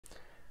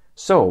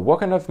So, what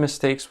kind of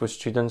mistakes would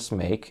students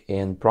make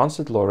in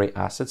Brønsted-Lowry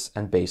acids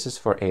and bases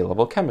for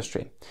A-level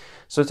chemistry?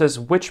 So it says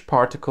which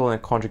particle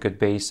and conjugate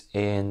base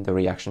in the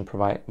reaction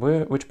provide,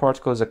 which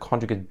particle is a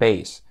conjugate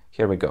base?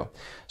 Here we go.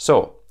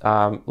 So,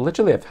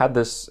 literally I've had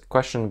this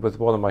question with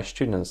one of my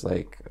students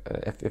like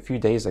a few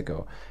days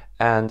ago,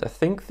 and I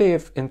think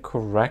they've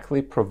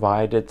incorrectly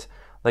provided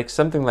like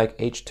something like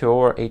H2O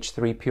or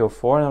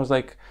H3PO4, and I was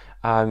like,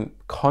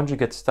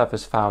 conjugate stuff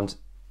is found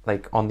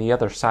like on the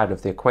other side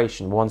of the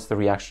equation once the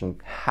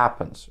reaction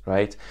happens,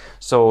 right?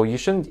 So you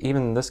shouldn't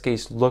even in this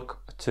case look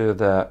to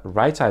the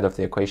right side of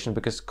the equation,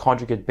 because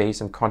conjugate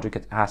base and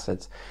conjugate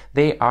acids,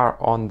 they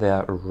are on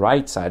the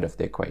right side of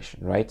the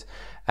equation, right?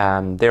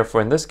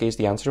 Therefore, in this case,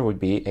 the answer would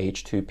be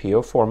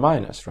H2PO4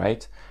 minus,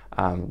 right?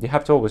 You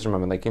have to always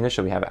remember, like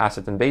initially we have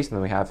acid and base, and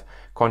then we have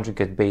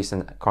conjugate base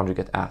and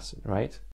conjugate acid, right?